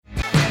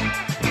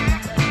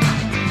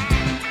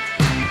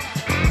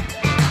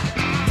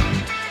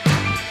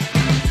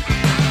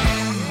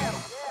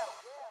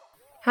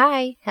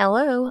Hi,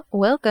 hello,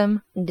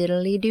 welcome,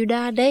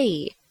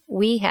 diddly-doo-dah-day.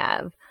 We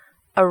have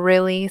a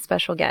really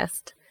special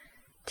guest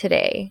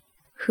today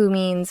who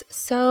means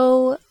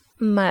so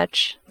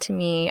much to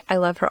me. I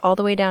love her all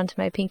the way down to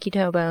my pinky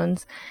toe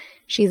bones.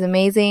 She's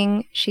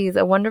amazing. She's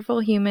a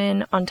wonderful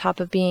human on top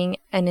of being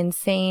an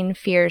insane,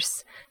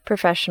 fierce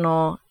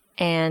professional,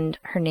 and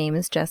her name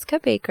is Jessica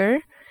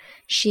Baker.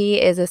 She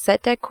is a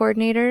set deck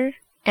coordinator,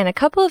 and a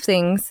couple of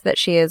things that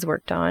she has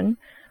worked on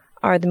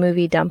are the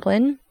movie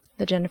Dumplin',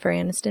 the Jennifer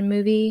Aniston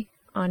movie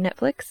on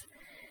Netflix,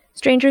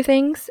 Stranger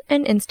Things,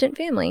 and Instant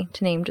Family,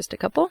 to name just a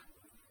couple.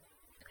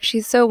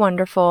 She's so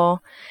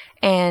wonderful,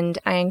 and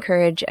I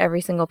encourage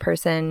every single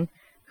person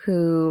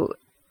who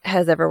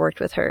has ever worked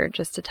with her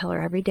just to tell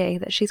her every day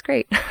that she's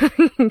great,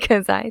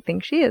 because I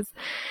think she is.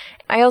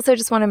 I also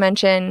just want to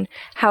mention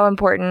how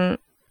important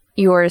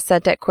your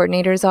set deck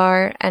coordinators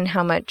are and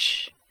how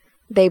much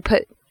they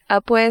put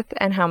up with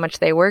and how much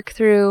they work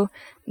through.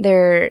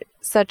 They're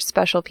such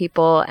special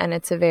people, and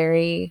it's a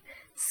very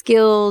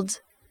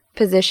skilled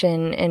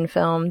position in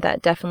film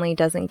that definitely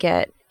doesn't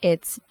get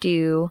its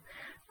due.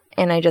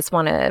 And I just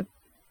want to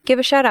give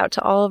a shout out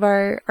to all of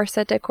our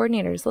set deck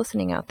coordinators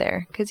listening out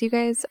there, because you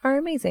guys are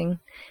amazing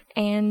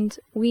and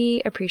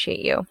we appreciate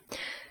you.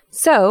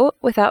 So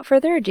without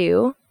further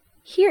ado,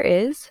 here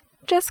is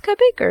Jessica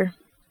Baker.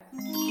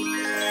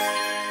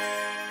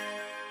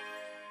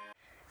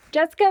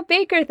 Jessica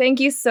Baker, thank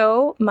you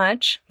so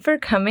much for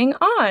coming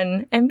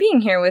on and being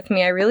here with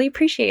me. I really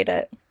appreciate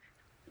it.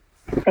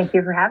 Thank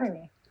you for having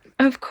me.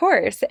 Of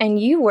course.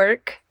 And you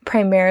work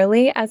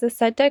primarily as a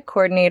set deck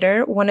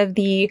coordinator, one of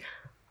the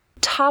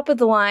top of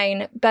the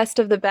line, best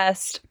of the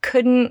best.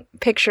 Couldn't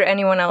picture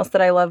anyone else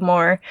that I love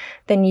more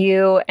than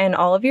you and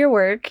all of your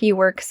work. You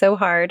work so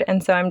hard.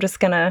 And so I'm just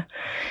going to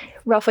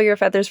ruffle your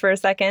feathers for a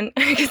second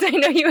because I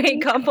know you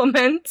hate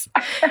compliments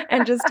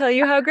and just tell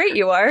you how great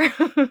you are.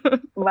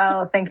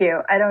 Well, thank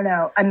you. I don't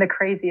know. I'm the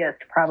craziest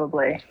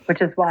probably,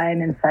 which is why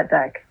I'm in set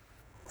deck.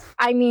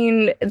 I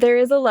mean, there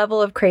is a level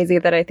of crazy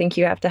that I think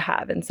you have to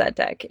have in set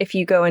deck. If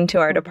you go into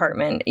our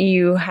department,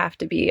 you have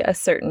to be a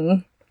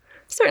certain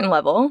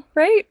level,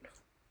 right?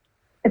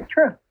 It's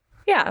true.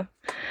 Yeah.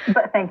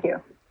 But thank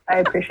you. I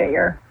appreciate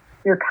your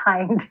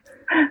kind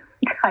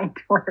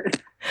words.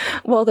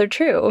 Well, they're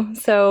true.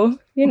 So,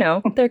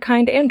 they're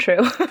kind and true.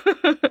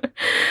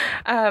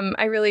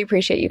 I really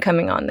appreciate you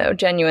coming on, though,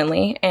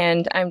 genuinely.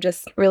 And I'm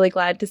just really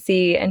glad to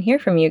see and hear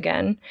from you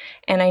again.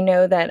 And I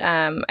know that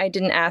I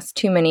didn't ask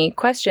too many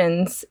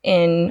questions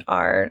in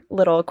our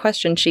little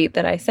question sheet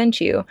that I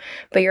sent you,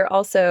 but you're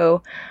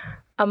also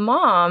a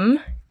mom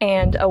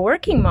and a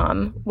working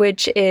mom,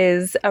 which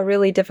is a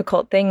really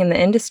difficult thing in the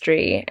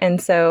industry.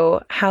 And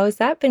so how has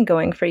that been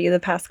going for you the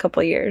past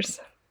couple of years?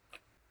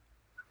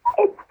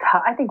 It's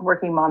tough. I think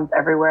working moms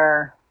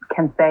everywhere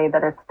can say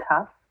that it's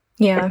tough.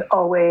 Yeah. It's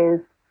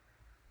always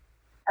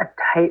a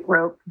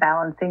tightrope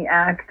balancing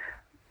act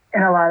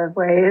in a lot of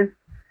ways.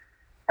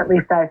 At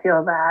least I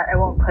feel that. I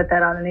won't put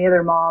that on any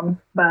other moms,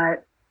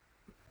 but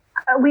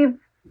we've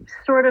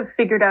sort of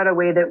figured out a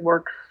way that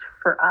works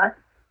for us.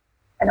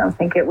 I don't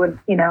think it would,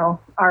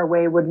 our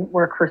way wouldn't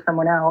work for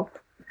someone else,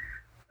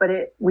 but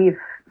we've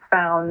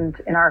found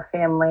in our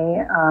family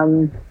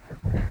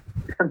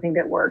something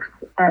that works.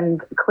 And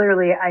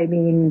clearly, I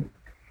mean,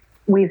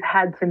 we've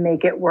had to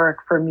make it work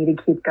for me to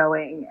keep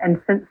going.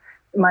 And since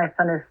my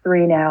son is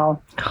 3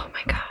 now, oh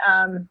my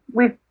gosh,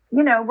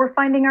 we're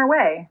finding our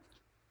way.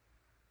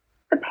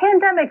 The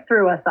pandemic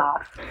threw us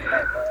off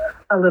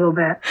a little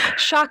bit.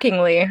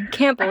 Shockingly.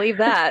 Can't believe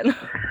that.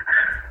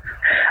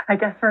 I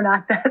guess we're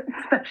not that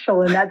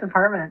special in that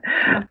department.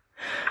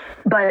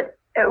 But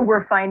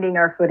we're finding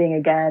our footing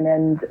again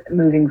and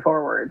moving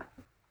forward.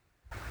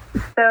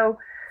 So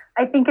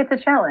I think it's a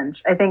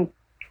challenge. I think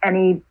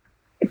any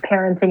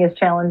parenting is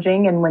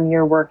challenging. And when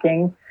you're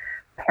working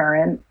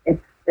parent,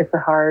 it's a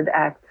hard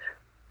act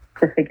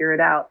to figure it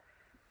out.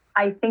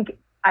 I think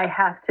I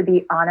have to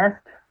be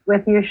honest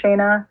with you,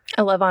 Shayna.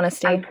 I love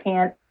honesty. I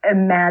can't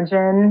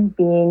imagine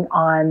being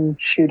on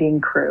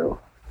shooting crew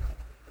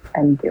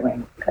and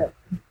doing this.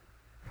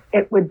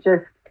 It would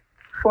just,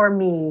 for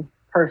me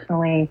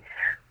personally,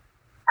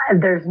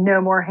 there's no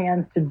more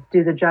hands to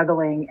do the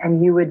juggling,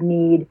 and you would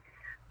need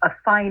a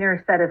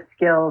finer set of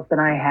skills than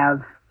I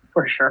have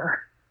for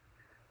sure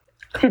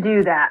to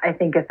do that, I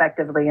think,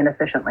 effectively and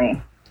efficiently.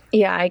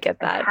 Yeah, I get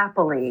that.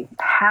 And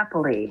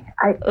happily.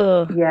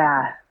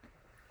 Yeah.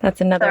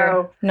 That's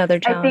another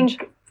challenge. I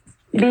think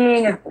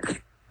being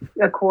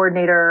a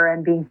coordinator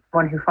and being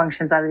someone who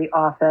functions out of the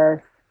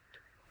office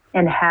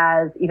and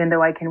has, even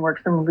though I can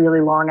work some really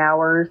long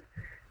hours,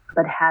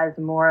 but has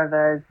more of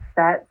a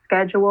set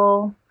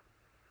schedule,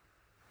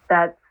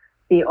 that's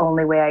the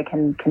only way I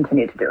can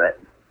continue to do it.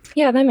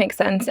 Yeah, that makes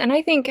sense. And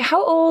I think,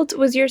 how old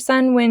was your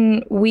son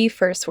when we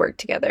first worked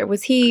together?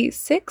 Was he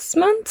 6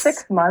 months?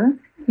 6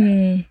 months,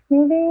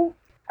 maybe.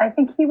 I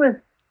think he was,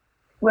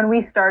 when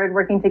we started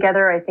working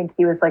together, I think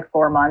he was like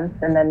 4 months,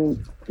 and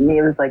then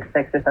he was like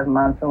 6 or 7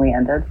 months when we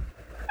ended.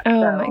 Oh,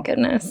 so my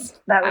goodness.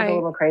 That was a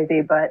little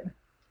crazy, but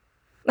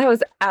That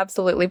was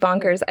absolutely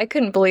bonkers. I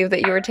couldn't believe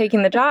that you were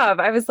taking the job.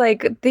 I was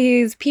like,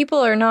 these people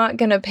are not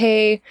going to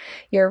pay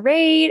your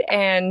rate.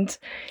 And,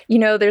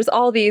 there's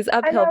all these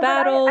uphill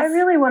battles. I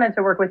really wanted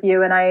to work with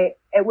you, and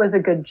it was a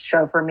good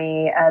show for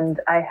me. And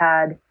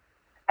I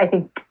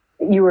think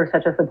you were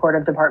such a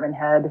supportive department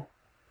head.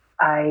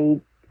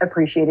 I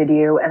appreciated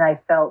you, and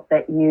I felt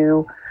that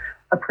you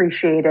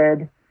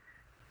appreciated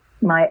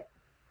my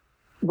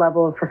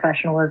level of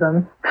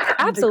professionalism.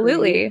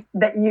 Absolutely.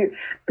 That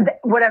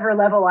whatever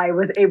level I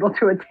was able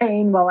to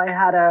attain while I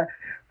had a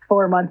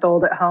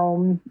 4-month-old at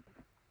home.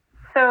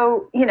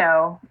 So,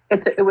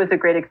 it was a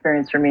great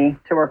experience for me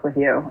to work with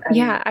you. And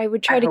yeah, I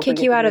would try to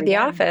kick you out of the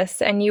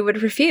office and you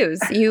would refuse.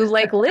 You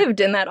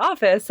lived in that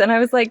office, and I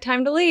was like,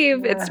 time to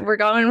leave. Yeah. We're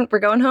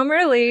going home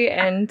early.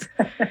 And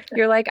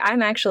you're like,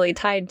 I'm actually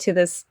tied to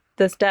this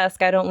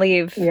desk. I don't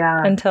leave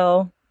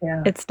until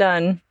it's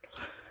done.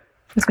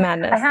 It's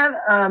madness.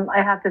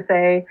 I have to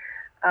say,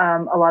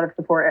 a lot of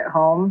support at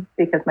home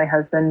because my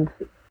husband,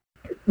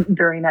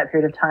 during that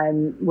period of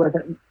time,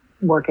 wasn't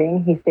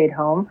working. He stayed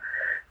home.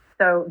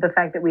 So the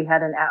fact that we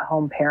had an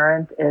at-home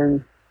parent is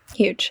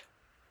huge.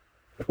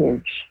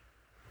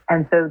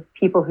 And so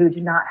people who do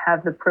not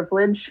have the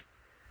privilege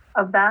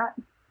of that.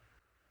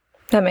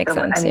 That makes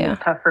sense, yeah.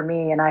 It's tough for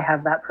me, and I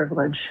have that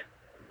privilege.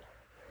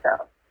 So.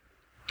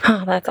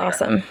 Oh, that's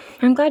awesome.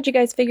 I'm glad you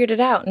guys figured it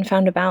out and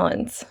found a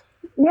balance.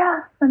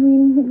 Yeah.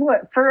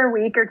 For a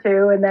week or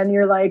two, and then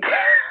you're like...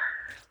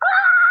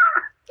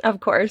 Of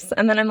course.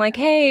 And then I'm like,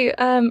 hey,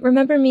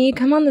 remember me?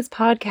 Come on this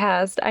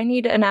podcast. I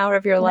need an hour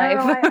of your life.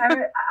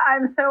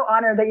 I'm so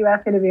honored that you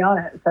asked me to be on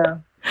it. So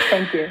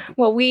thank you.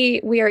 Well,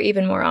 we are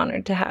even more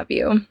honored to have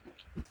you.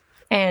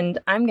 And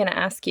I'm going to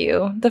ask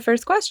you the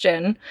first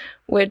question,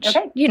 which,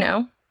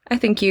 I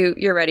think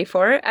you're ready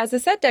for. As a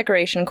set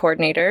decoration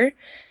coordinator,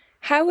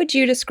 how would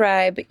you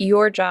describe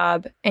your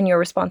job and your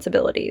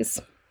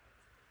responsibilities?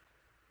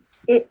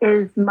 It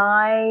is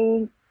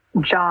my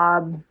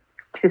job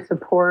to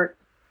support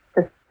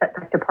the set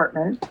deck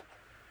department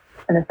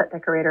and the set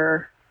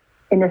decorator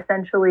in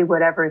essentially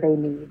whatever they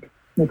need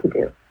me to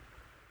do.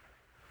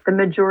 The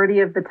majority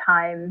of the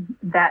time,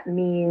 that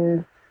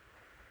means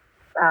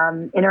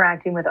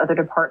interacting with other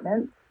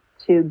departments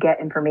to get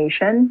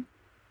information,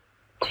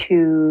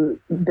 to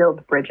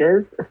build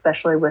bridges,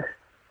 especially with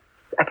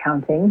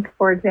accounting,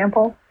 for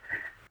example,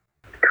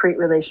 create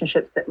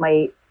relationships that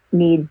might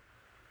need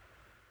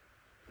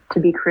to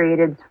be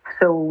created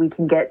so we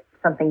can get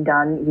something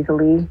done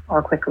easily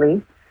or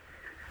quickly.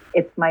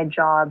 It's my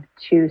job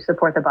to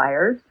support the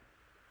buyers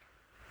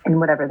in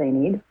whatever they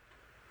need,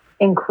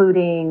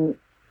 including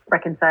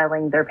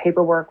reconciling their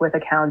paperwork with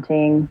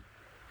accounting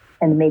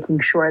and making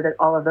sure that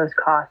all of those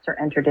costs are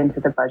entered into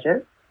the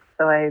budget.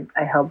 So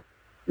I help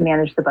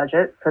manage the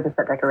budget for the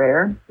set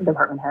decorator, the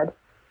department head.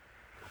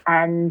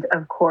 And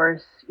of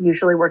course,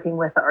 usually working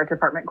with the art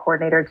department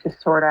coordinator to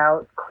sort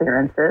out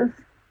clearances.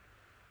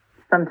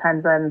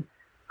 Sometimes I'm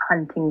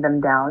hunting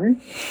them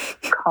down,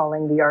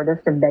 calling the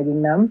artist and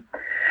begging them.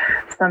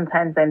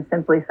 Sometimes I'm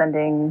simply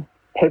sending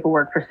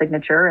paperwork for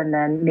signature and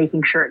then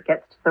making sure it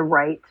gets to the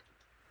right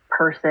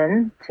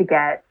person to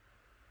get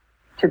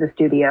to the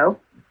studio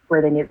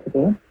where they need it to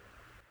be.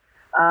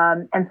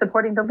 And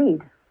supporting the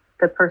lead,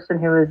 the person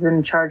who is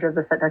in charge of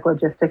the set deck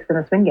logistics in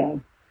the swing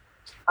gang.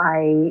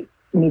 I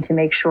need to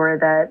make sure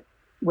that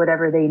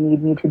whatever they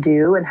need me to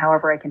do and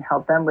however I can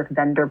help them with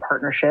vendor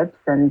partnerships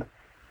and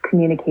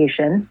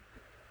communication,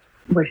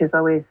 which is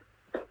always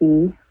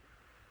key.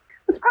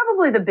 It's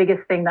probably the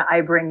biggest thing that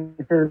I bring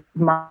to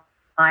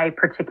my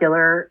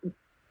particular,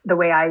 the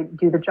way I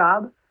do the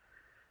job,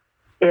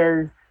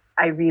 is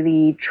I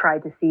really try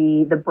to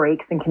see the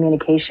breaks in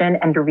communication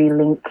and to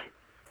relink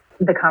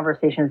the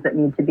conversations that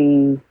need to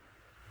be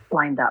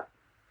lined up.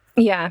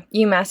 Yeah,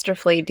 you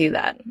masterfully do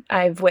that.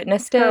 I've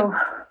witnessed it,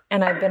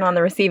 and I've been on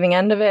the receiving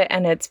end of it,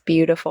 and it's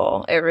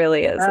beautiful. It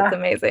really is. It's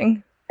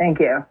amazing. Thank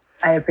you.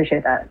 I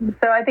appreciate that.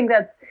 So I think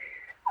that's,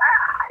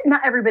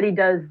 not everybody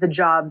does the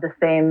job the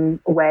same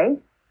way.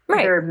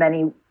 Right. There are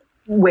many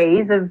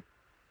ways of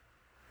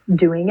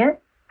doing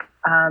it.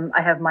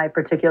 I have my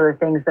particular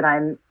things that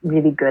I'm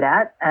really good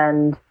at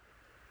and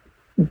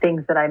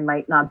things that I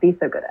might not be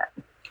so good at.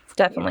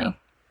 Definitely. You know?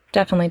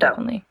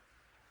 Definitely.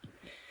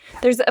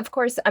 There's, of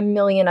course, a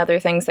million other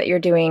things that you're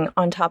doing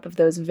on top of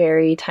those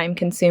very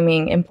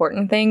time-consuming,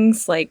 important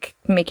things, like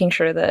making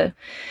sure the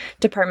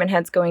department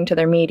head's going to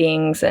their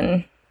meetings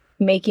and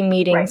making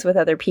meetings with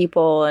other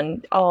people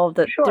and all of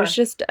the, there's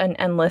just an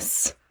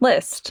endless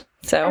list.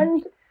 So,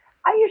 and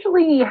I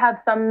usually have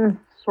some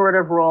sort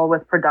of role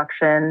with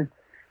production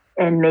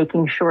in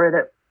making sure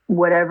that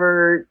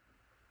whatever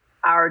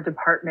our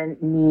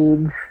department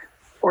needs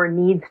or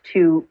needs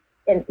to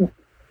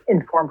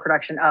inform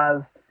production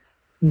of,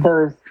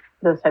 those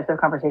types of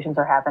conversations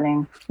are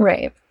happening.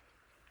 Right.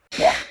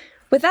 Yeah.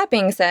 With that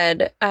being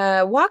said,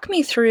 walk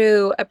me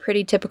through a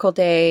pretty typical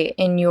day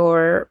in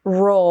your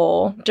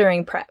role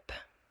during prep.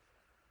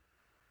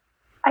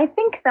 I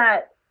think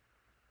that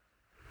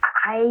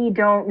I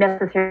don't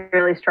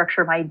necessarily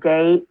structure my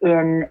day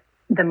in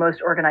the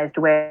most organized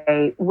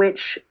way,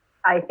 which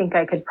I think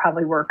I could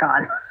probably work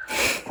on,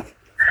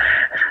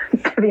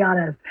 to be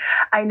honest.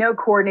 I know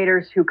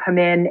coordinators who come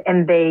in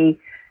and they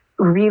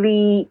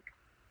really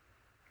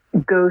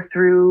go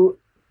through,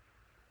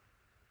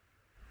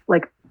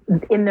 like,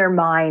 in their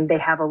mind, they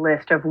have a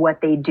list of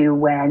what they do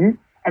when,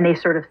 and they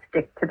sort of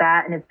stick to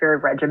that, and it's very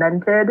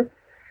regimented.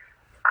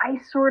 I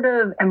sort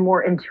of am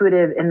more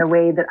intuitive in the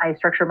way that I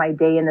structure my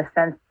day, in the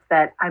sense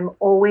that I'm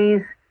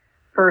always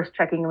first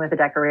checking in with the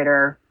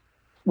decorator.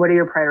 What are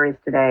your priorities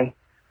today?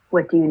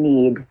 What do you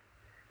need?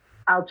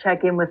 I'll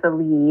check in with the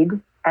lead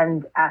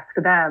and ask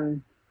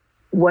them,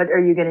 what are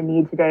you going to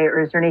need today? Or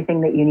is there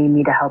anything that you need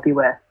me to help you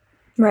with?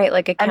 Right,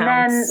 like accounts. And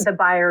then the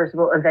buyers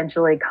will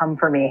eventually come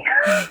for me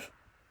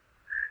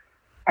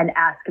and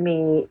ask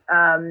me,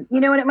 and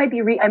it might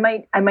be, I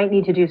might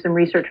need to do some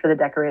research for the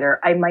decorator.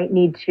 I might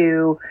need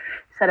to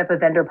set up a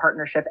vendor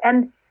partnership.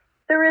 And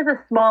there is a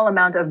small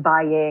amount of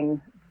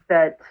buying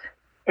that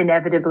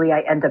inevitably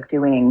I end up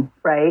doing,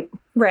 right?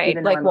 Right,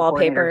 even like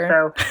wallpaper.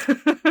 So,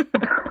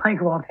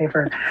 like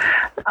wallpaper.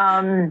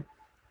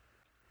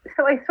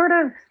 So I sort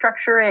of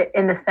structure it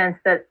in the sense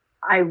that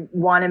I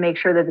want to make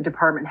sure that the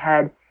department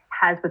head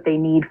has what they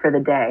need for the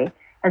day.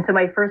 And so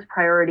my first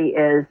priority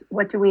is,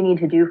 what do we need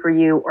to do for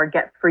you or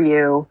get for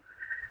you,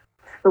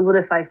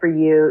 solidify for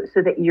you,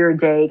 so that your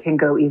day can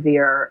go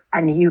easier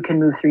and you can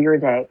move through your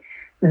day.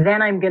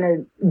 Then I'm going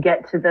to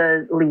get to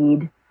the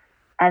lead,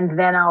 and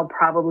then I'll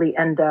probably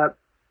end up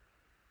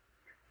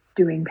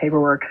doing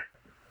paperwork,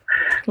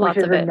 which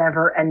is a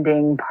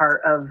never-ending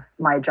part of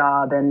my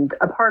job and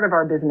a part of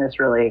our business,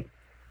 really.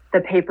 The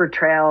paper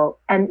trail.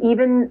 And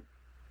even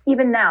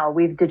now,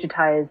 we've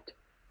digitized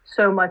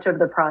so much of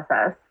the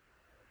process,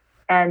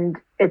 and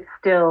it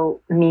still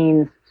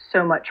means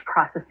so much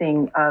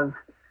processing of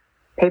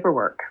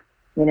paperwork,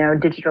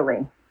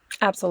 digitally.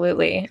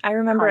 Absolutely. I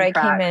remember contracts,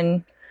 I came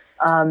in...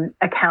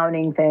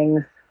 accounting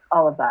things,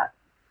 all of that.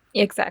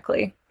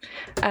 Exactly.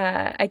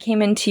 I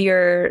came into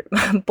your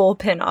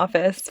bullpen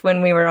office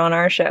when we were on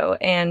our show,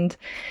 and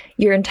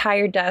your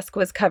entire desk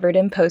was covered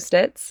in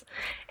Post-its.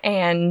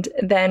 And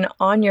then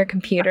on your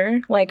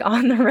computer, like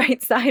on the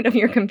right side of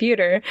your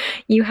computer,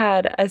 you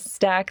had a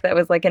stack that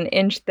was like an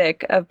inch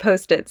thick of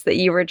Post-its that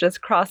you were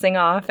just crossing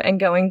off and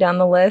going down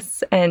the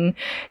lists, and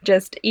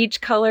just each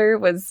color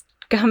was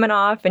coming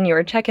off, and you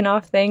were checking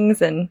off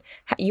things, and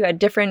you had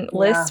different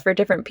lists for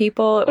different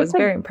people. It was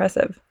very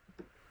impressive.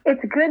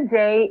 It's a good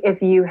day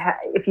if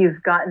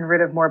you've gotten rid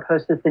of more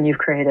Post-its than you've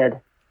created.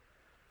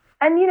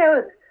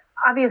 And,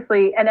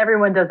 obviously, and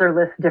everyone does their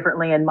list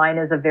differently, and mine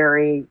is a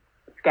very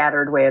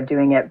scattered way of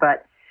doing it.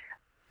 But,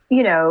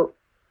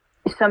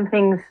 some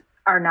things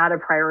are not a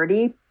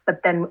priority,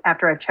 but then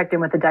after I've checked in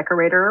with the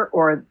decorator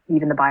or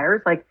even the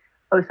buyers, like,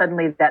 oh,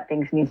 suddenly that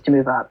thing needs to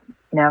move up,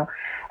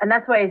 And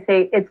that's why I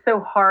say it's so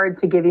hard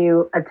to give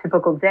you a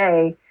typical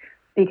day,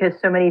 because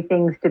so many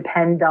things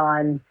depend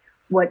on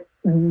what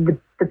the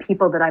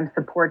people that I'm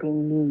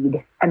supporting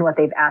need and what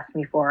they've asked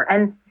me for.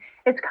 And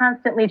it's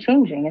constantly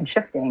changing and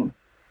shifting.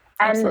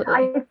 Absolutely.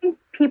 And I think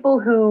people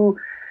who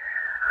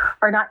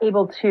are not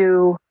able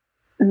to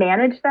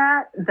manage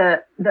that,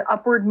 the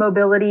upward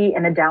mobility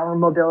and the downward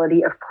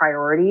mobility of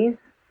priorities,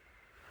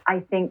 I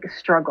think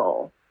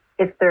struggle.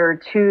 If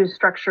they're too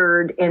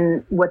structured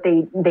in what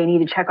they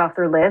need to check off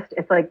their list,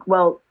 it's like,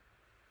 well,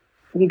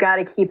 you got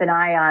to keep an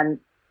eye on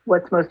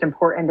what's most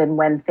important and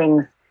when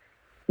things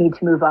need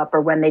to move up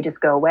or when they just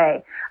go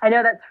away. I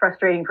know that's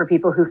frustrating for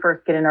people who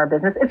first get in our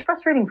business. It's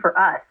frustrating for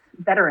us,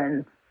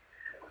 veterans,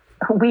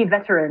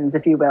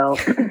 if you will,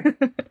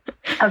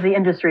 of the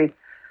industry,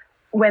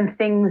 when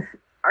things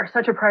are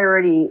such a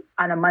priority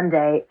on a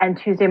Monday, and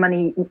Tuesday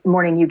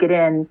morning you get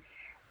in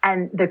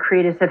and the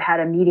creatives have had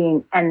a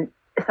meeting, and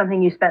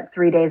something you spent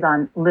 3 days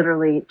on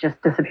literally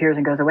just disappears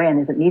and goes away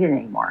and isn't needed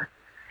anymore.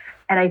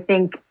 And I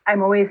think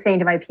I'm always saying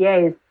to my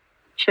PAs,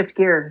 shift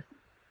gears.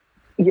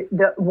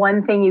 The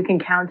one thing you can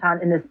count on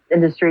in this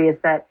industry is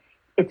that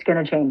it's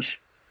going to change.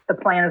 The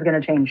plan is going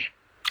to change.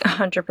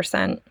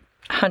 100%.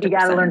 100%. You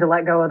got to learn to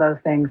let go of those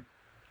things.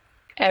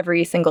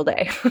 Every single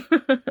day.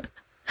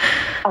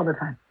 All the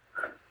time.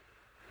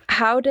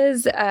 How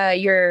does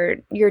your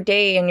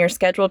day and your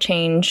schedule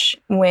change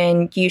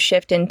when you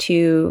shift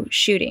into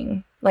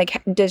shooting?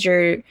 Like,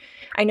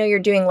 I know you're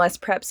doing less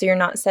prep, so you're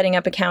not setting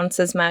up accounts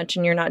as much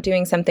and you're not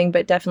doing something,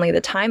 but definitely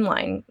the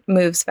timeline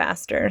moves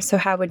faster. So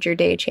how would your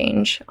day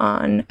change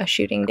on a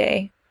shooting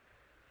day?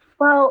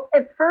 Well,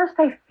 at first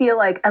I feel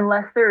like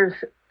unless there's,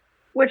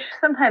 which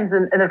sometimes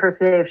in the first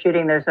day of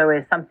shooting, there's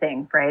always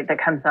something, right, that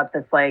comes up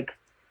that's like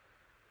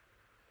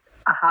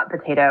a hot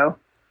potato,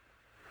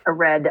 a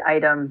red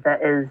item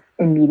that is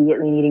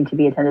immediately needing to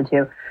be attended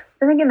to.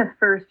 I think in the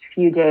first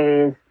few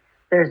days,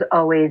 there's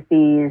always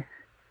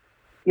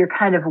you're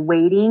kind of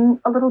waiting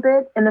a little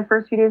bit in the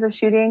first few days of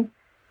shooting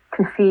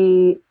to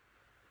see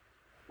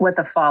what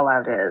the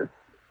fallout is.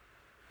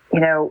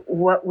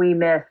 What we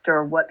missed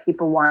or what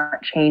people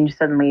want changed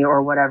suddenly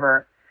or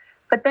whatever.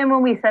 But then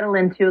when we settle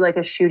into like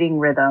a shooting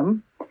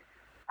rhythm,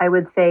 I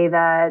would say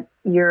that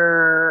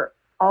you're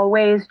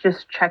always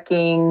just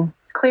checking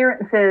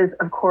clearances,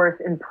 of course,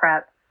 in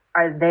prep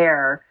are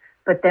there.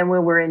 But then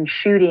when we're in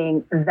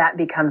shooting, that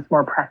becomes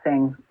more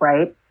pressing,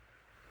 right?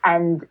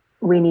 And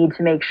we need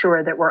to make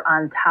sure that we're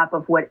on top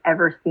of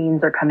whatever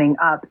scenes are coming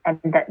up and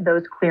that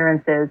those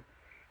clearances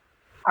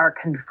are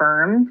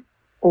confirmed,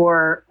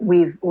 or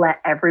we've let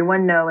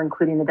everyone know,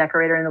 including the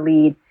decorator and the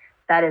lead,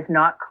 that is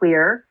not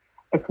clear.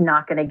 It's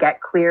not going to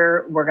get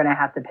clear. We're going to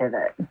have to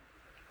pivot.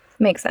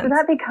 Makes sense. So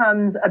that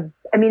becomes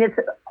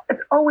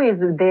it's always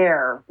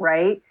there,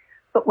 right?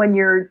 But when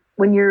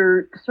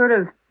you're sort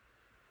of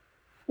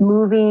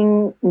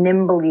moving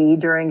nimbly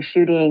during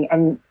shooting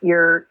and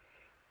you're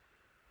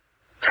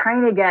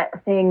trying to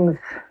get things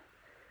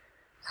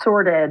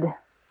sorted,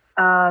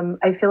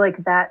 I feel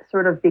like that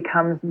sort of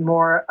becomes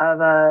more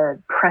of a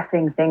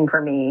pressing thing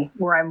for me,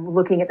 where I'm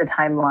looking at the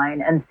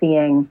timeline and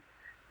seeing,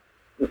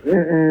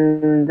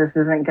 this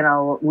isn't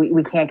gonna,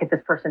 we can't get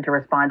this person to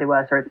respond to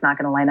us, or it's not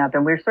gonna line up.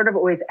 And we're sort of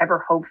always ever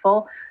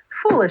hopeful.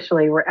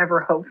 Foolishly, we're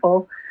ever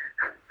hopeful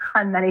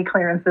on many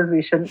clearances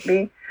we shouldn't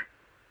be.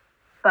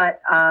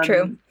 But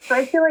True. So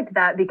I feel like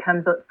that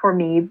becomes a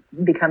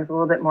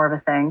little bit more of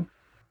a thing.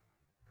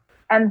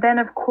 And then,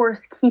 of course,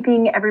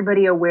 keeping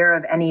everybody aware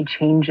of any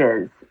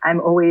changes. I'm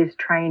always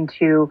trying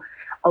to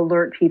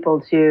alert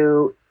people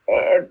to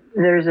if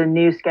there's a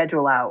new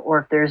schedule out or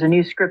if there's a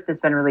new script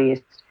that's been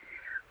released.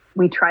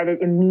 We try to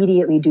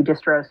immediately do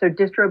distro. So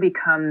distro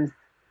becomes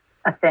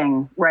a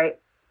thing, right?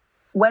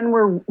 When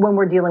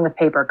we're dealing with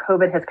paper,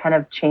 COVID has kind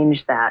of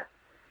changed that.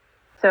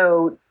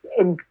 So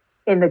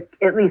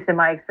at least in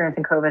my experience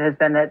in COVID has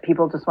been that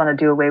people just want to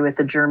do away with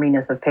the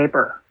germiness of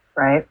paper,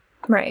 right?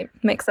 Right.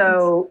 Makes sense.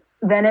 So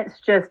then it's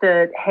just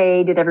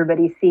hey, did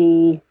everybody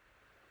see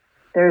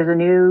there's a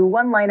new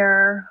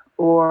one-liner,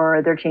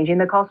 or they're changing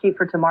the call sheet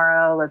for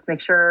tomorrow? Let's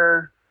make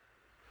sure,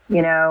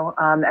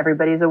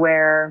 everybody's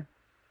aware.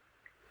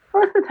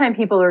 Most of the time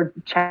people are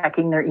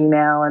checking their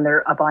email and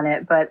they're up on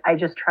it, but I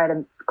just try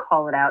to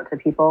call it out to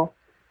people.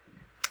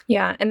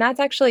 Yeah. And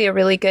that's actually a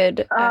really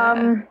good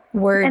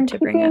word to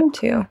bring up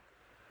too,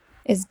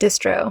 is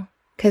distro.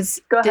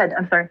 Go ahead.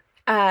 I'm sorry.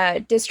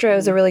 Distro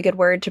is a really good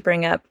word to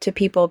bring up to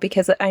people,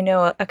 because I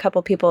know a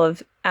couple people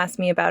have asked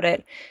me about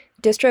it.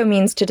 Distro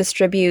means to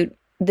distribute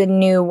the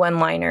new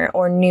one-liner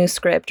or new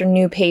script or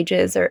new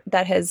pages or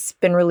that has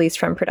been released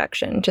from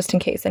production, just in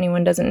case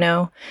anyone doesn't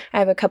know. I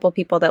have a couple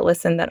people that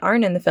listen that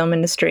aren't in the film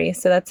industry,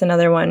 so that's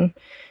another one.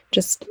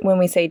 Just when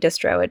we say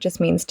distro, it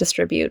just means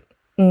distribute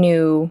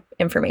new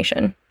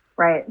information.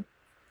 Right.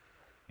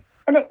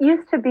 And it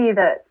used to be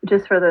that,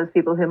 just for those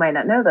people who might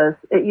not know this,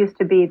 it used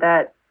to be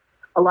that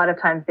a lot of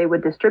times they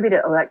would distribute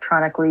it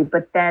electronically,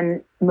 but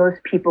then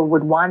most people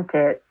would want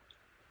it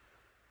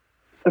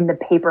in the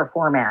paper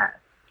format.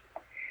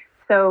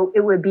 So it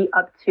would be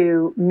up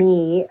to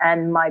me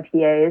and my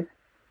PAs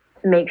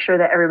to make sure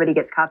that everybody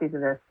gets copies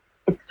of this.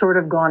 It's sort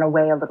of gone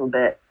away a little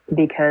bit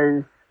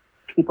because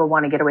people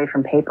want to get away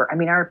from paper. I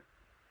mean, our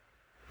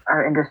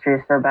industry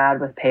is so bad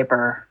with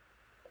paper.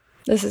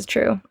 This is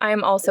true.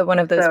 I'm also one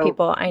of those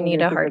people. I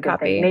need a hard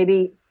copy.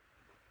 Maybe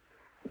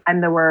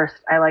I'm the worst.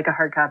 I like a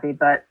hard copy,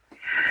 but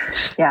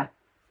yeah.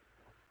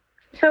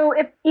 So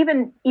if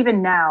even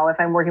now, if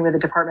I'm working with a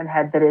department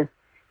head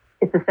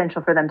it's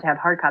essential for them to have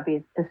hard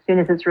copies, as soon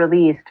as it's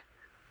released,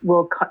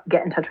 we'll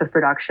get in touch with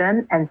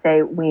production and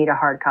say, we need a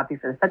hard copy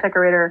for the set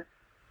decorator.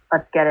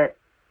 Let's get it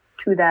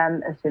to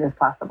them as soon as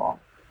possible.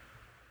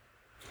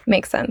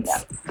 Makes sense.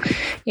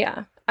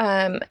 Yeah.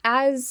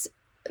 As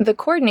the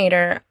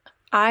coordinator,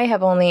 I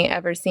have only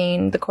ever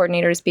seen the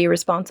coordinators be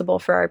responsible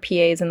for our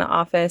PAs in the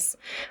office.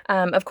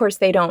 Of course,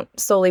 they don't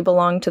solely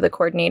belong to the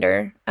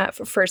coordinator,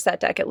 for set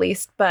deck at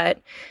least,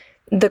 but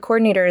the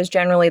coordinator is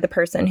generally the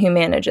person who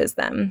manages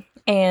them.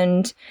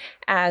 And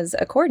as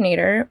a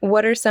coordinator,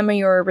 what are some of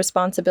your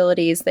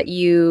responsibilities that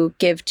you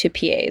give to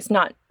PAs?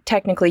 Not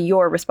technically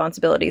your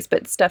responsibilities,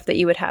 but stuff that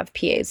you would have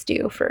PAs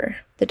do for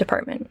the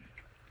department.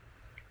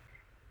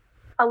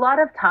 A lot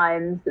of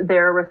times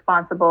they're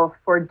responsible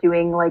for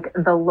doing like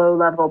the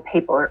low-level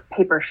paper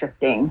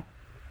shifting,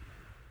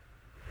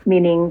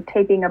 meaning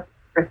taping up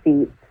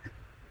receipts,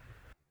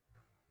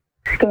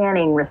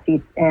 scanning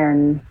receipts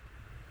in.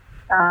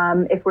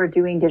 If we're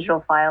doing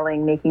digital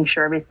filing, making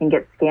sure everything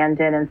gets scanned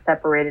in and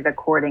separated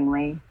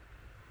accordingly.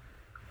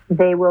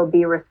 They will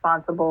be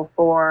responsible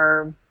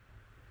for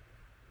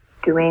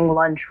doing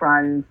lunch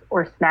runs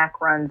or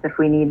snack runs if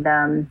we need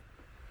them.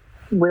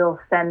 We'll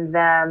send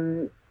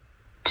them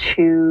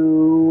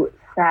to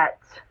set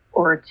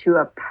or to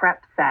a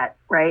prep set,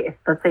 right? If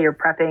let's say you're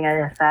prepping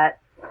at a set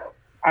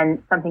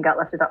and something got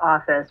left at the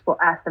office,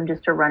 we'll ask them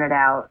just to run it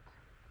out.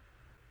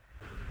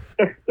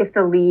 If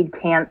the lead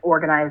can't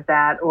organize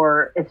that,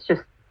 or it's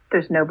just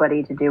there's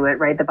nobody to do it,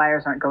 right? The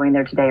buyers aren't going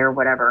there today or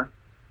whatever.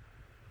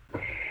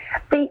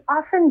 They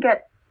often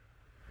get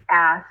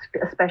asked,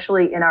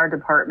 especially in our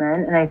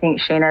department, and I think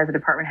Shayna as a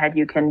department head,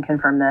 you can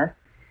confirm this,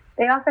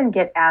 they often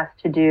get asked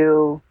to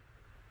do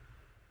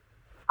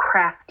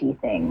crafty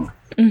things,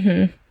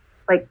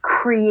 like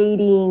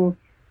creating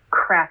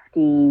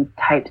crafty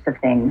types of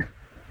things.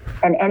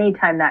 And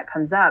anytime that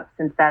comes up,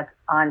 since that's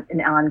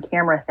an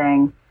on-camera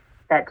thing,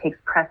 that takes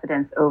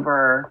precedence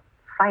over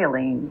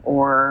filing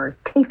or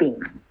taping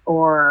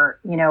or,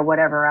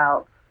 whatever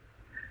else.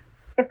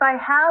 If I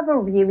have a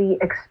really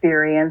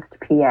experienced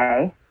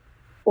PA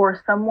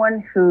or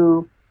someone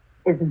who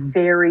is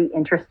very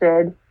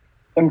interested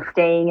in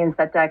staying in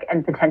set deck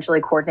and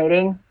potentially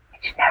coordinating,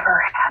 which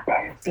never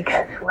happens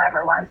because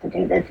whoever wants to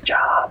do this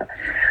job.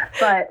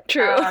 But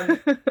true.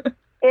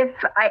 If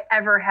I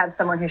ever have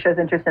someone who shows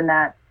interest in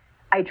that,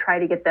 I try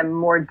to get them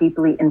more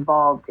deeply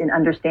involved in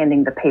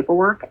understanding the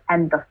paperwork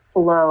and the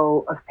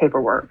flow of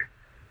paperwork,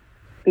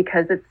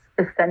 because it's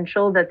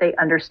essential that they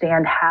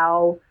understand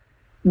how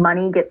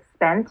money gets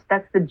spent.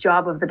 That's the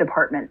job of the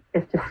department,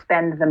 is to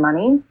spend the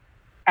money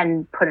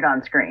and put it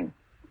on screen.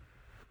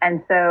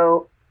 And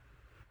so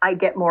I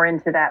get more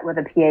into that with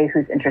a PA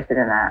who's interested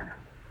in that.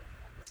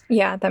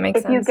 Yeah, that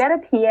makes sense. If you get a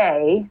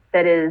PA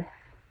that is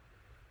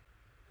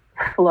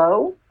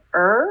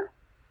slower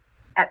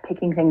at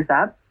picking things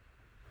up,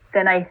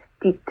 then I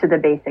stick to the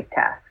basic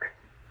tasks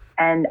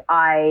and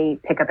I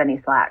pick up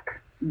any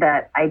slack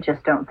that I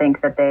just don't think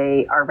that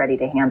they are ready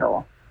to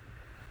handle.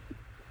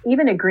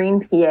 Even a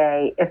green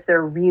PA, if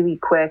they're really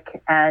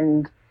quick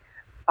and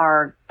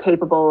are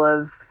capable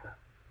of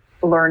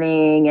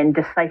learning and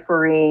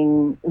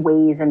deciphering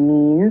ways and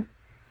means,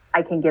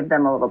 I can give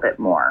them a little bit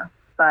more.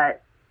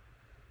 But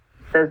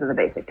those are the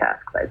basic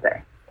tasks, I'd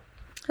say.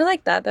 I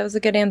like that. That was a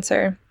good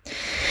answer.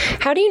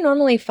 How do you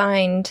normally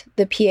find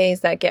the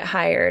PAs that get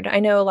hired? I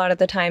know a lot of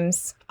the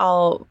times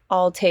I'll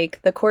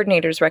take the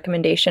coordinator's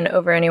recommendation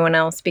over anyone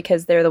else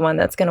because they're the one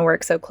that's going to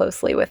work so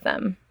closely with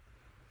them.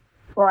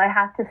 Well, I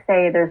have to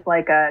say there's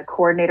like a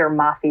coordinator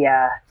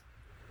mafia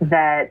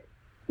that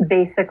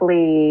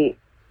basically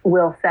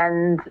will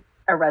send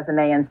a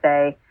resume and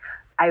say,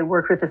 I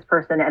worked with this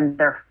person and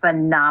they're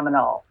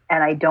phenomenal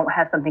and I don't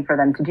have something for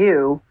them to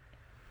do.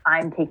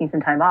 I'm taking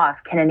some time off.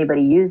 Can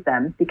anybody use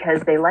them?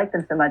 Because they like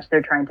them so much,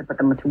 they're trying to put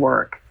them to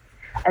work.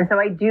 And so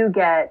I do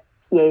get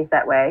PAs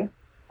that way.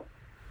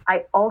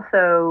 I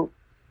also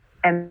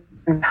am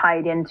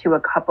tied into a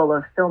couple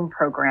of film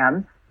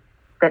programs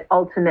that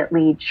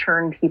ultimately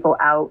churn people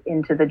out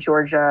into the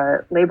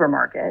Georgia labor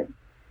market.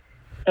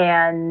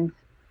 And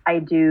I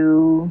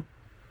do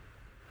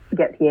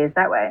get PAs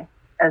that way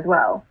as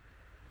well.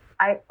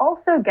 I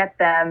also get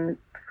them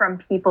from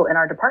people in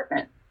our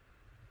department.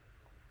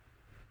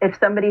 If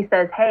somebody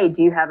says, hey,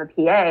 do you have a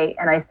PA?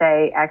 And I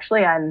say,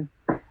 actually,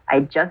 I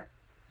just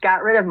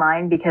got rid of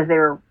mine because they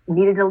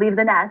needed to leave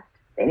the nest.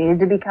 They needed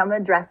to become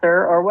a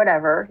dresser or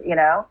whatever,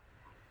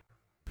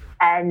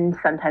 And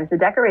sometimes the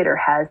decorator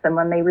has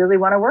someone they really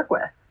want to work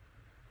with.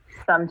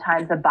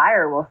 Sometimes a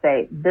buyer will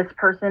say, this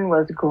person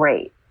was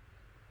great.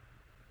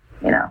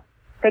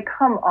 They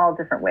come all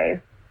different ways.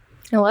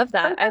 I love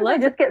that. Sometimes I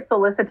just get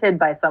solicited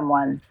by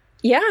someone.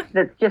 Yeah.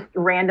 That's just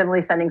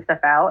randomly sending stuff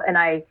out.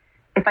 And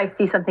if I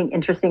see something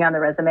interesting on the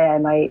resume, I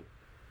might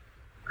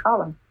call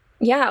them.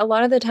 Yeah, a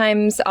lot of the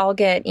times I'll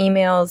get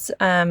emails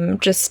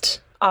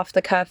just off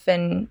the cuff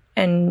and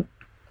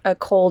a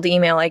cold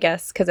email, I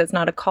guess, because it's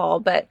not a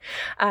call. But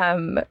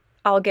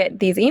I'll get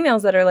these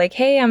emails that are like,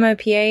 hey, I'm a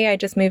PA. I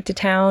just moved to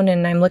town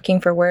and I'm looking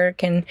for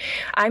work. And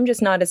I'm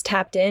just not as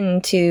tapped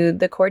into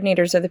the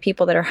coordinators or the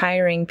people that are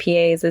hiring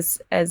PAs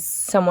as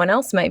someone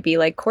else might be.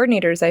 Like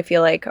coordinators, I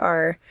feel like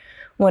are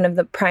one of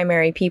the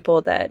primary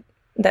people that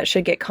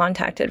should get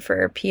contacted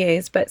for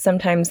PAs, but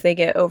sometimes they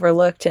get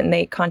overlooked and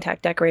they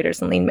contact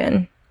decorators and lead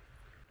men.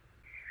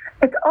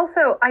 It's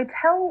also, I'm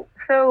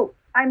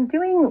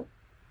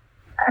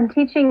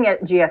teaching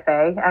at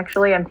GFA.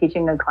 Actually, I'm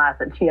teaching a class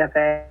at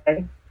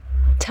GFA.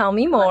 Tell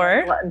me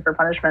more. Glutton for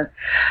punishment.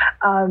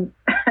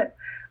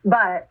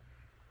 But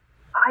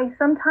I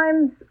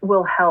sometimes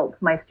will help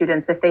my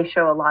students if they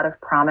show a lot of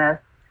promise.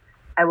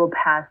 I will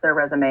pass their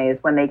resumes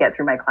when they get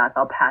through my class.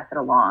 I'll pass it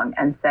along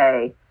and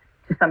say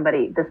to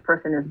somebody, this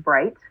person is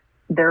bright.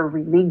 They're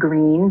really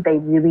green. They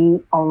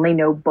really only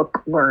know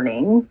book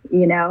learning,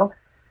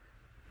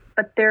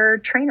 but they're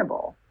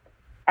trainable.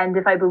 And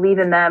if I believe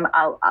in them,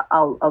 I'll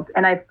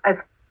and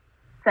I've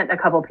sent a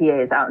couple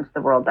PAs out into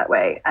the world that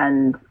way,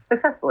 and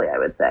successfully, I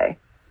would say.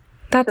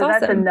 That's awesome.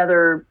 That's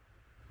another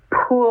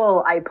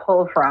pool I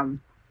pull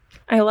from.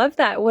 I love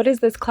that. What is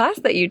this class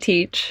that you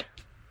teach?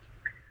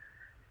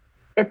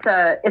 It's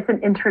an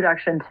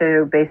introduction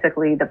to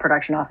basically the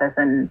production office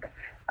and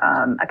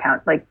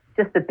account, like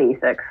just the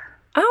basics.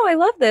 Oh, I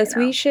love this.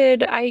 We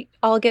should,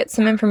 I'll get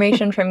some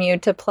information from you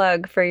to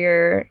plug for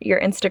your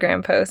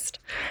Instagram post,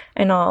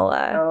 and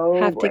I'll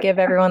have to give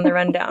everyone the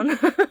rundown.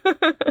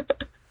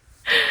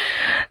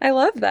 I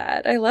love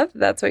that. I love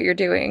that's what you're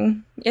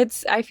doing.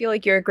 I feel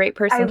like you're a great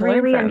person to learn from. I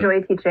really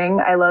enjoy teaching.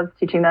 I love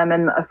teaching them.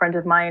 And a friend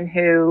of mine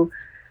who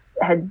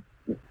had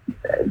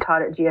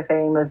taught at GFA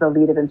and was the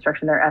lead of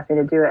instruction there asked me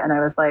to do it. And I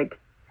was like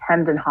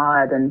hemmed and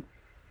hawed and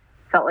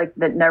felt like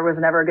that there was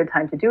never a good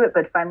time to do it.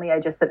 But finally I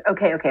just said,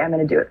 okay, I'm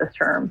going to do it this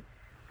term.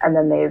 And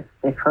then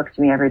they've hooked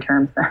me every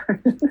term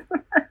since.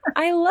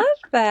 I love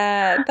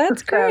that.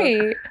 That's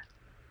great.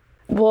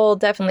 We'll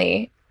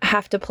definitely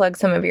have to plug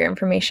some of your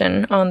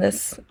information on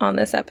this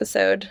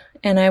episode,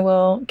 and I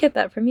will get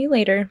that from you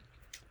later.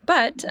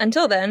 But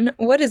until then,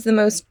 what is the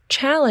most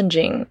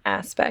challenging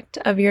aspect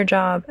of your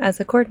job as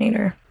a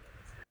coordinator?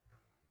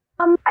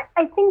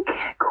 I think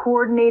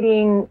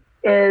coordinating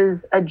is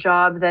a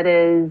job that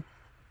is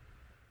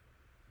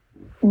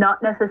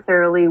not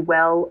necessarily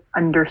well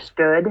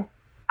understood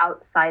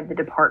outside the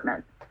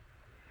department.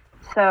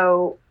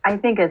 So I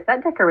think a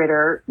set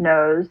decorator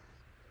knows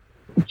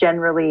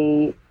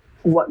generally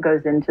what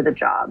goes into the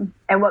job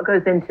and what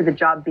goes into the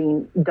job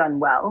being done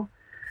well.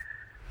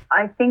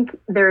 I think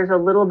there's a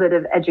little bit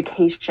of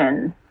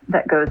education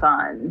that goes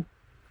on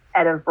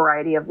at a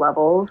variety of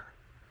levels,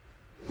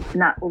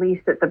 not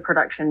least at the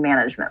production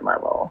management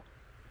level.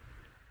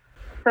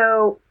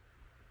 So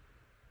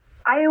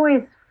I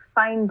always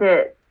find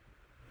it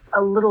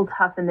a little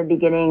tough in the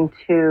beginning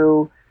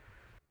to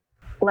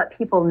let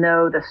people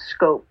know the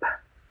scope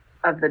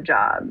of the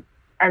job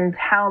and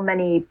how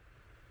many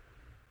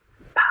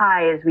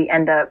pies we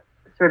end up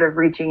sort of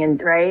reaching in,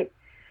 right?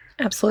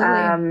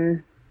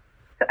 Absolutely.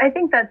 So I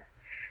think that's,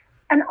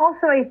 and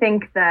also I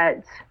think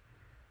that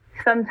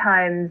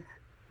sometimes,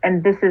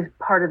 and this is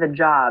part of the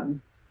job,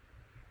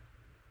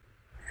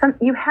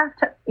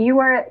 you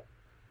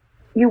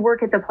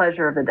work at the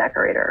pleasure of the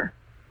decorator,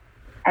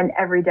 and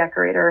every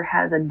decorator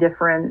has a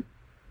different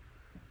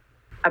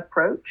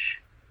approach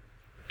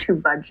to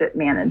budget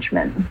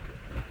management.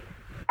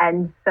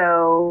 And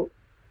so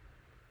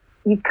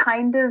you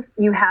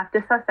have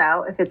to suss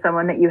out, if it's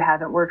someone that you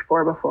haven't worked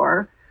for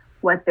before,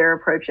 what their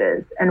approach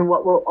is and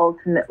what will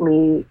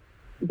ultimately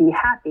be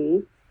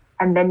happy.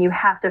 And then you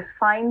have to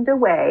find a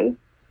way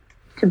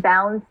to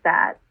balance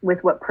that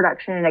with what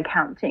production and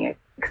accounting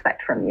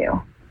expect from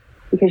you.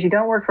 Because you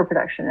don't work for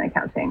production and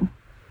accounting.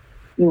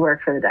 You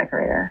work for the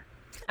decorator.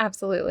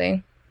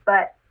 Absolutely.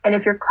 And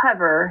if you're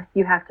clever,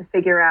 you have to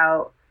figure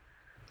out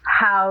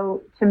how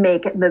to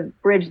make the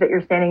bridge that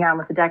you're standing on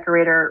with the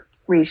decorator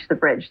reach the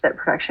bridge that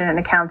production and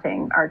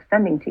accounting are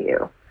extending to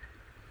you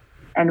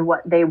and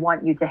what they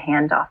want you to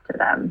hand off to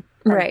them.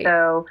 Right. And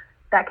so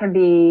that can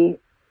be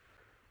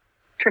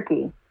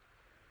tricky,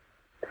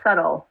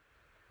 subtle,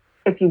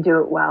 if you do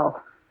it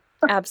well.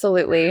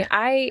 Absolutely.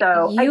 I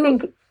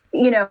think,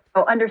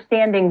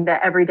 understanding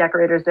that every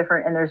decorator is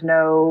different and there's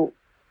no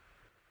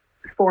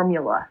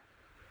formula.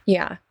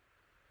 Yeah.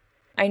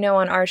 I know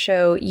on our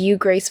show, you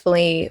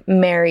gracefully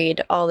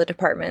married all the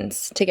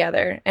departments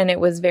together, and it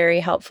was very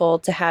helpful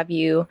to have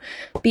you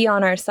be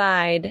on our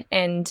side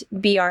and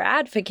be our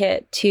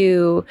advocate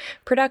to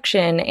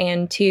production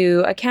and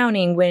to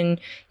accounting when,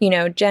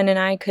 Jen and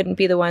I couldn't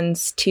be the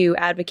ones to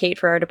advocate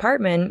for our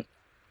department.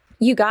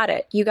 You got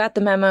it. You got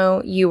the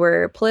memo. You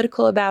were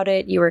political about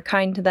it. You were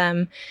kind to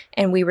them.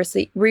 And we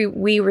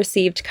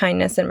received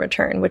kindness in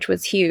return, which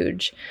was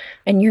huge.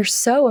 And you're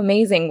so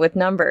amazing with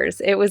numbers.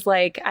 It was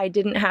like I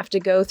didn't have to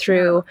go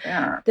through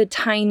the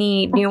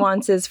tiny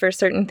nuances for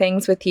certain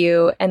things with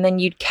you. And then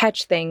you'd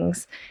catch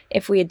things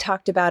if we had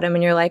talked about them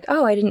and you're like,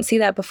 oh, I didn't see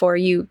that before.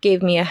 You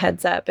gave me a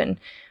heads up. And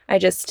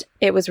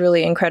it was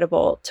really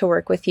incredible to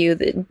work with you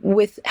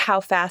with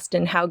how fast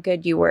and how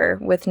good you were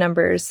with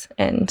numbers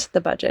and the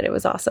budget. It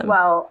was awesome.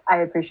 Well, I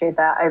appreciate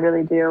that. I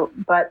really do.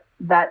 But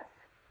that's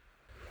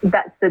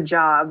the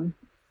job.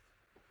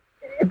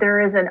 There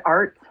is an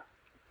art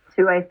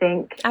to, I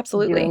think,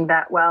 absolutely doing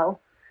that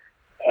well.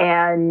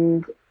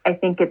 And I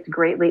think it's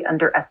greatly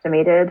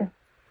underestimated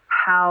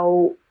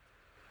how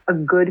a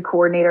good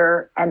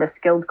coordinator and a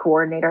skilled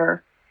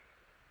coordinator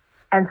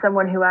and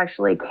someone who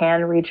actually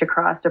can reach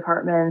across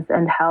departments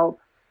and help,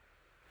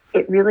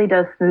 it really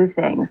does smooth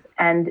things.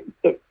 And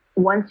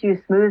once you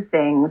smooth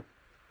things,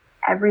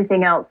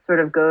 everything else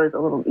sort of goes a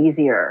little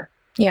easier.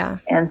 Yeah.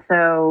 And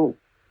so,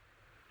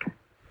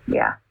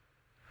 yeah.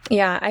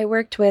 Yeah, I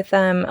worked with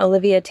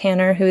Olivia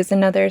Tanner, who is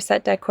another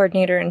set deck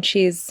coordinator, and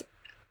she's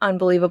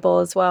unbelievable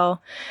as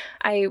well.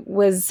 I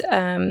was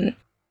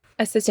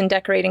assistant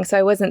decorating, so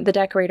I wasn't the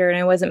decorator and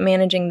I wasn't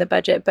managing the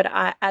budget, but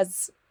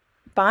as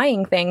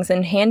buying things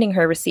and handing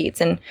her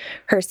receipts and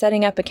her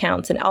setting up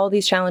accounts and all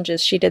these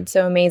challenges, she did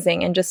so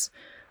amazing. And just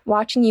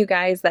watching you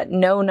guys that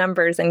know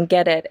numbers and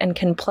get it and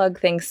can plug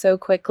things so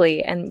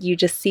quickly, and you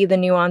just see the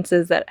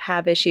nuances that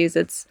have issues.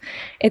 It's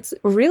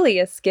really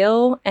a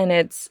skill, and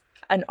it's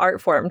an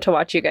art form to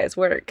watch you guys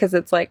work, because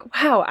it's like,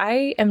 wow,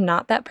 I am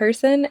not that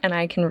person and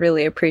I can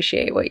really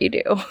appreciate what you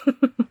do.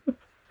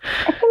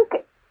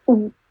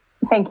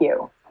 Thank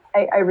you.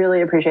 I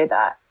really appreciate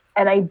that.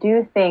 And I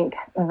do think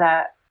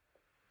that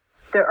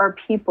there are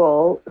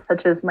people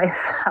such as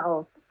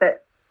myself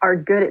that are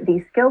good at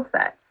these skill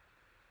sets.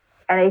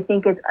 And I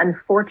think it's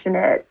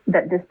unfortunate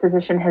that this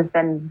position has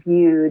been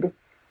viewed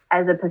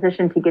as a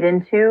position to get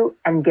into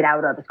and get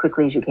out of as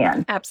quickly as you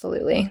can.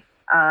 Absolutely.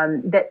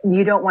 That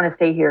you don't want to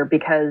stay here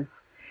because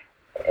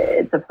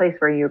it's a place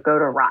where you go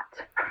to rot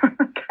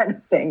kind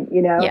of thing,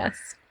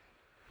 Yes.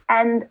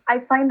 And I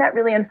find that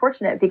really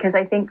unfortunate, because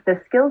I think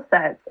the skill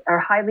sets are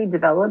highly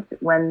developed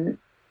when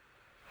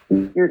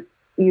you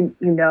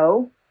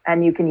know,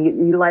 and you can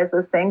utilize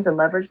those things and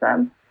leverage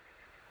them.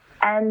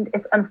 And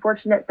it's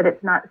unfortunate that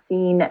it's not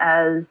seen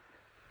as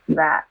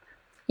that.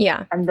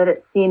 Yeah. And that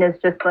it's seen as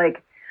just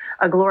like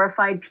a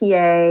glorified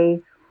PA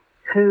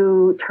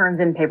who turns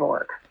in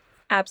paperwork.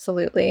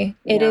 Absolutely.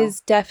 It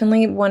is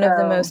definitely one of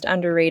the most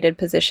underrated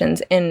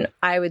positions in,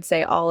 I would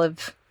say, all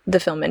of the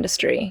film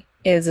industry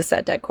is a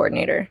set deck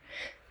coordinator,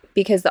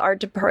 because the art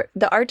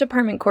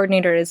department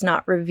coordinator is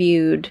not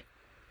viewed,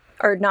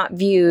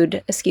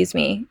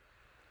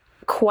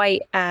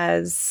 quite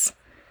as,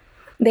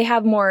 they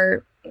have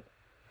more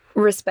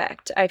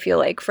respect, I feel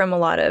like, from a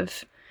lot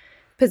of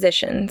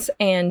positions.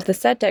 And the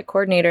set deck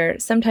coordinator,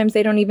 sometimes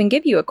they don't even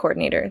give you a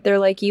coordinator. They're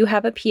like, you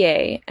have a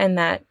PA and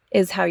that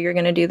is how you're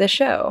going to do the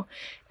show.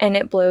 And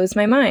it blows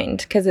my mind,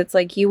 because it's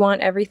like, you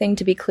want everything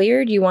to be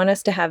cleared. You want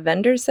us to have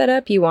vendors set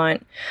up. You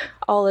want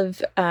all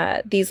of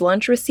these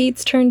lunch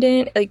receipts turned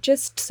in, like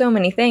just so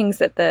many things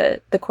that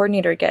the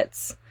coordinator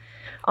gets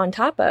on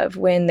top of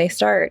when they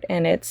start.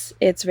 And it's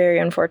very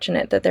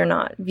unfortunate that they're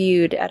not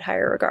viewed at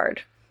higher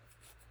regard.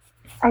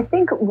 I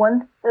think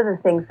one of the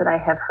things that I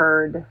have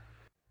heard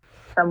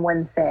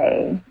someone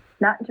say,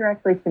 not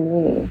directly to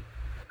me,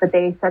 but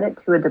they said it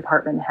to a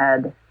department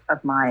head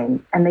of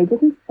mine, and they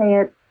didn't say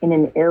it in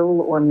an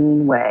ill or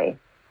mean way.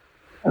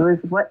 It was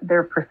what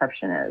their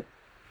perception is,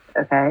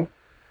 okay?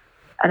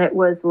 And it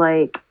was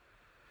like,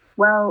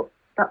 well,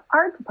 the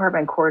art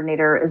department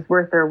coordinator is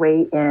worth their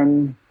weight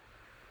in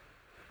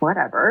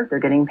whatever, they're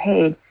getting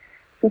paid,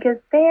 because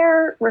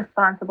they're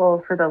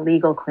responsible for the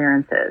legal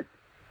clearances.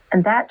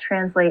 And that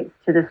translates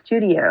to the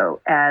studio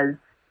as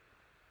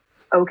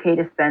okay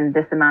to spend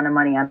this amount of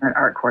money on an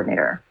art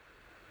coordinator.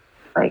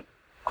 Like,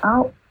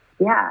 oh,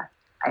 yeah,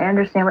 I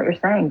understand what you're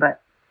saying, but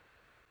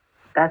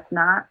that's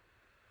not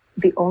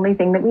the only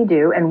thing that we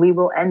do. And we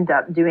will end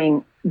up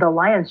doing the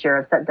lion's share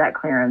of set deck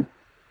clearance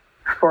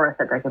for a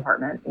set deck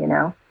department,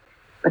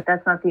 but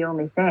that's not the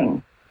only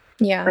thing.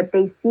 Yeah. But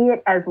they see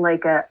it as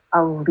like a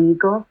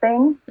legal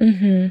thing.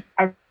 Mm-hmm.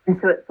 And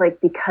so it's like,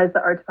 because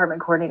the art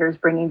department coordinator is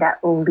bringing that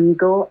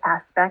legal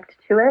aspect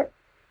to it,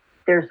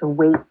 there's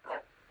weight.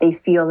 They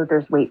feel that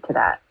there's weight to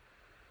that.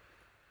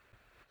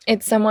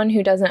 It's someone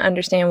who doesn't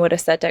understand what a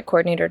set deck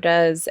coordinator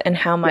does and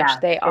how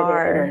much they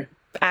are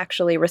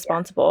actually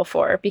responsible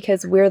for,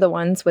 because we're the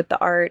ones with the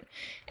art.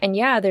 And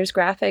yeah, there's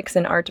graphics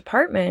and art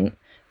department,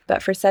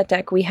 but for set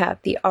deck, we have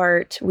the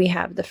art, we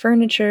have the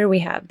furniture, we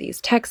have these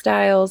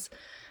textiles.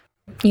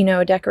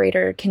 A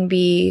decorator can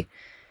be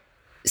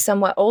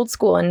somewhat old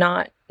school and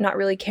not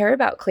really care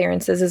about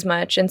clearances as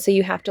much. And so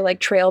you have to like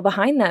trail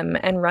behind them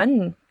and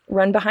run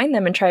behind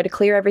them and try to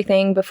clear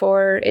everything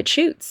before it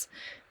shoots,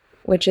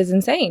 which is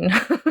insane.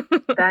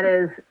 That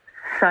is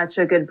such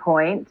a good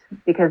point,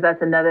 because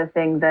that's another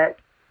thing that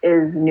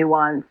is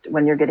nuanced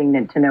when you're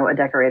getting to know a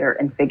decorator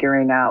and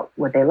figuring out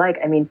what they like.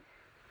 I mean,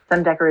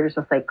 some decorators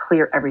will say,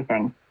 clear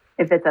everything.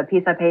 If it's a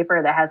piece of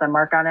paper that has a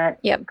mark on it,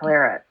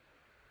 clear it.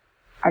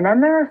 And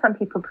then there are some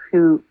people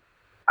who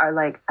are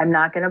like, I'm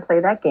not going to play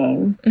that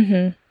game.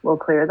 Mm-hmm. We'll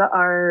clear the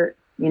art,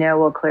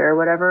 we'll clear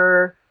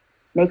whatever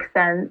makes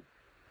sense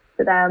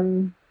to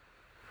them.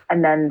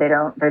 And then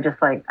they're just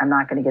like, I'm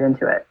not going to get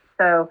into it.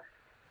 So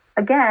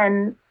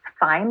again,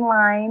 fine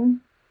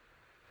line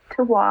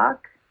to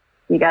walk.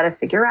 You got to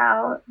figure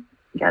out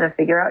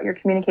your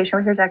communication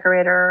with your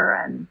decorator,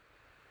 and,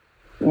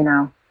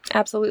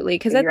 Absolutely.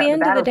 Because at the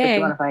end of the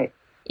day,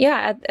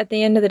 at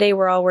the end of the day,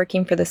 we're all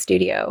working for the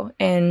studio,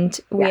 and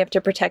we have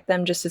to protect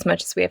them just as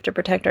much as we have to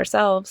protect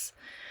ourselves.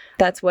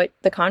 That's what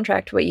the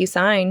contract, what you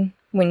sign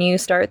when you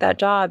start that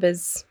job,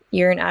 is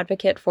you're an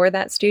advocate for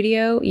that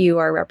studio. You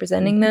are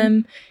representing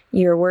them.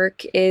 Your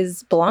work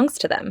belongs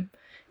to them.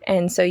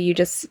 And so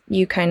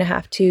you kind of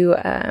have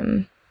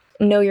to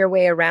know your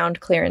way around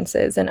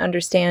clearances and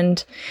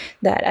understand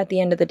that at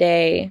the end of the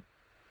day,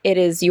 it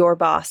is your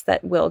boss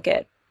that will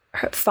get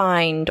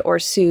fined or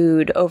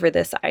sued over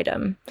this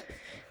item.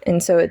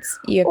 And so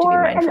you have to be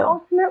mindful. And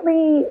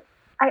ultimately,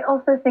 I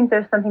also think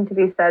there's something to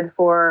be said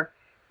for,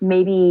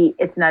 maybe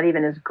it's not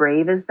even as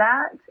grave as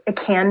that. It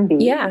can be.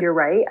 Yeah. You're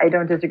right. I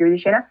don't disagree with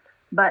you, Shana.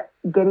 But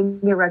getting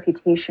your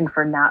reputation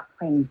for not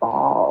playing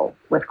ball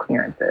with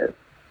clearances.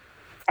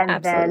 And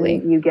Absolutely.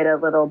 Then you get a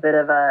little bit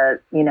of a,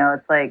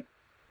 it's like,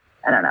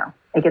 I don't know,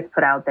 it gets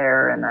put out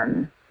there, and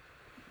then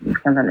it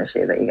becomes an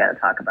issue that you got to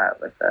talk about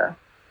with the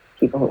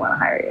people who want to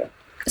hire you.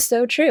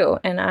 So true.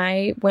 And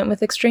I went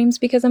with extremes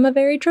because I'm a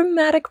very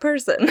dramatic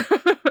person.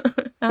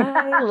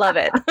 I love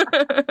it.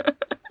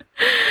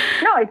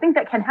 No, I think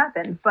that can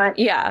happen, but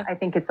yeah, I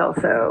think it's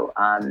also,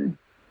 and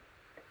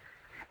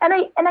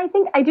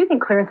I do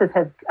think clearances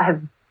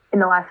have in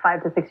the last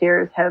 5 to 6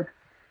 years have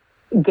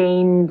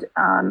gained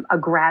a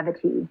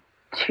gravity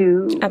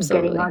to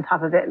getting on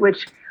top of it,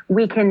 which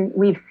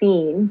we've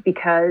seen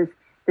because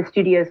the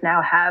studios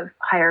now have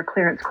higher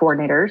clearance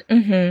coordinators,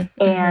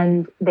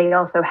 and they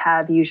also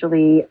have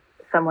usually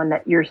someone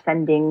that you're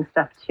sending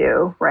stuff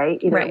to, right?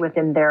 Either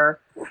within their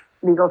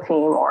legal team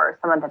or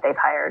someone that they've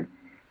hired,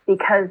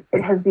 because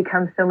it has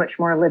become so much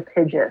more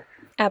litigious.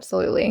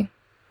 Absolutely.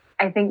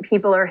 I think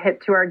people are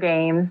hip to our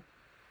game.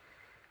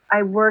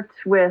 I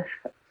worked with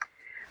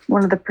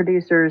one of the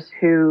producers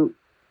who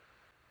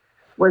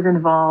was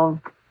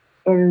involved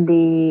in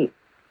the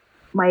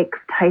Mike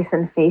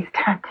Tyson face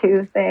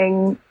tattoo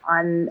thing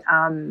on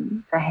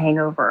The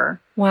Hangover.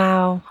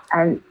 Wow.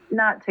 And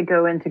not to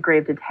go into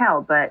grave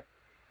detail, but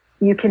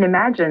you can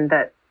imagine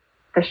that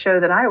the show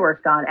that I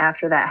worked on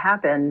after that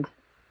happened,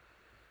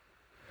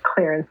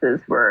 clearances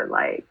were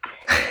like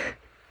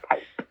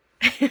tight.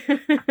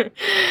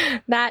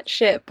 That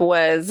ship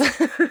was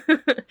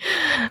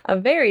a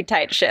very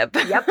tight ship.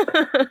 Yep.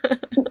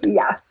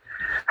 Yeah.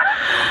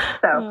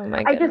 So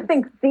I just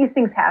think these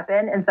things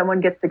happen and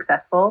someone gets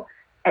successful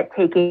at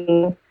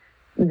taking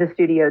the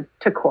studio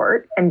to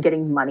court and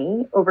getting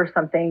money over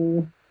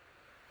something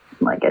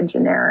like a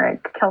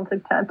generic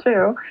Celtic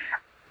tattoo.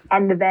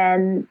 And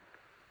then,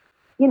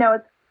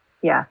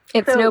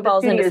 it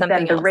snowballs into something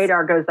then else. The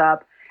radar goes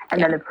up,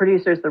 and then the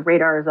producers, the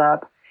radar is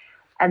up.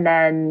 And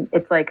then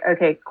it's like,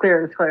 okay,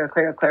 clear.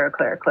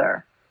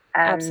 And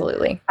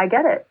absolutely. I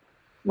get it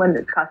when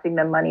it's costing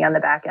them money on the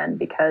back end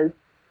because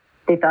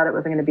they thought it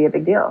wasn't going to be a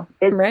big deal.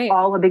 It's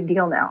all a big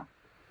deal now.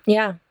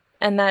 Yeah.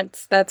 And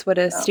that's what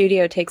a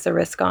studio takes a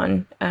risk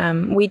on.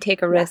 We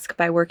take a risk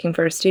by working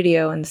for a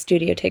studio, and the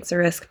studio takes a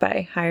risk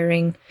by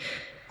hiring,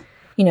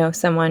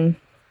 someone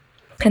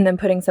and then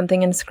putting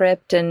something in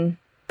script and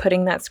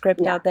putting that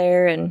script out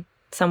there, and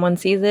someone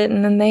sees it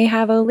and then they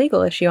have a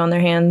legal issue on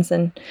their hands.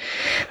 And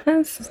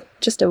that's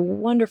just a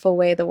wonderful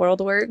way the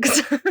world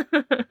works.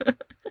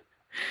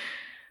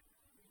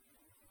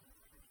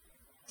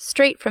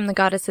 Straight from the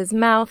goddess's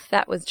mouth,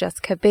 that was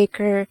Jessica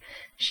Baker.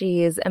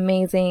 She is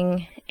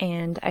amazing,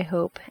 and I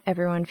hope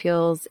everyone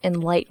feels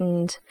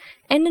enlightened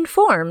and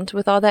informed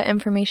with all that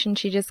information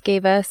she just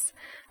gave us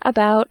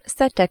about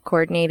set deck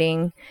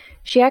coordinating.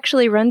 She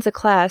actually runs a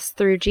class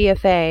through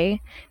GFA,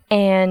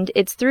 and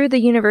it's through the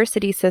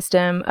university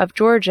system of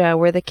Georgia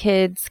where the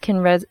kids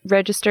can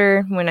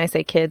register. When I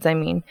say kids, I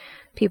mean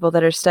people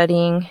that are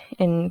studying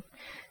in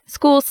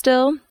school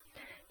still.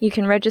 You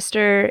can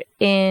register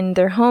in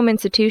their home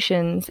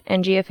institutions,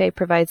 and GFA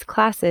provides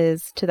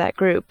classes to that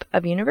group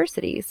of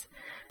universities.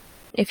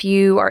 If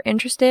you are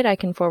interested, I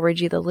can forward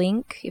you the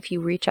link if you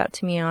reach out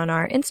to me on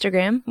our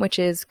Instagram, which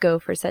is Go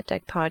for Set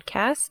Deck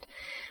Podcast.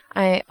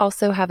 I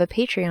also have a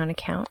Patreon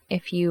account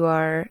if you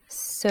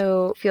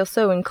feel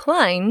so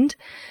inclined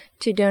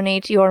to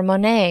donate your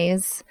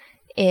monnaies.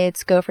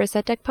 It's Go for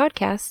Set Deck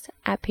Podcast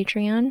at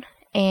Patreon.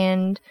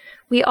 And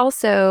we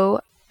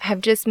also have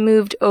just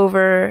moved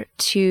over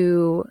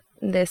to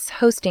this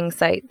hosting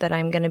site that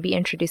I'm going to be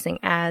introducing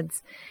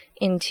ads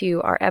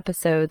into our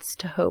episodes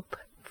to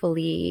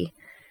hopefully,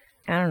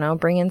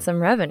 bring in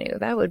some revenue.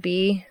 That would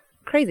be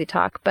crazy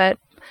talk, but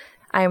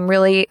I'm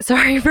really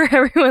sorry for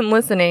everyone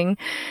listening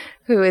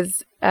who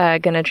is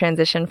going to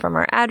transition from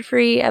our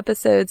ad-free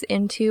episodes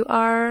into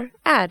our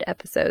ad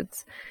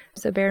episodes.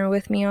 So bear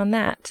with me on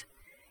that.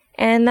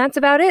 And that's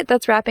about it.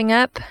 That's wrapping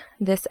up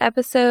this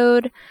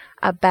episode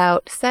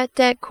about set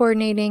deck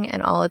coordinating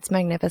and all its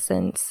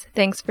magnificence.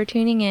 Thanks for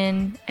tuning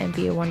in, and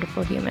be a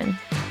wonderful human.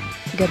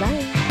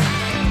 Goodbye.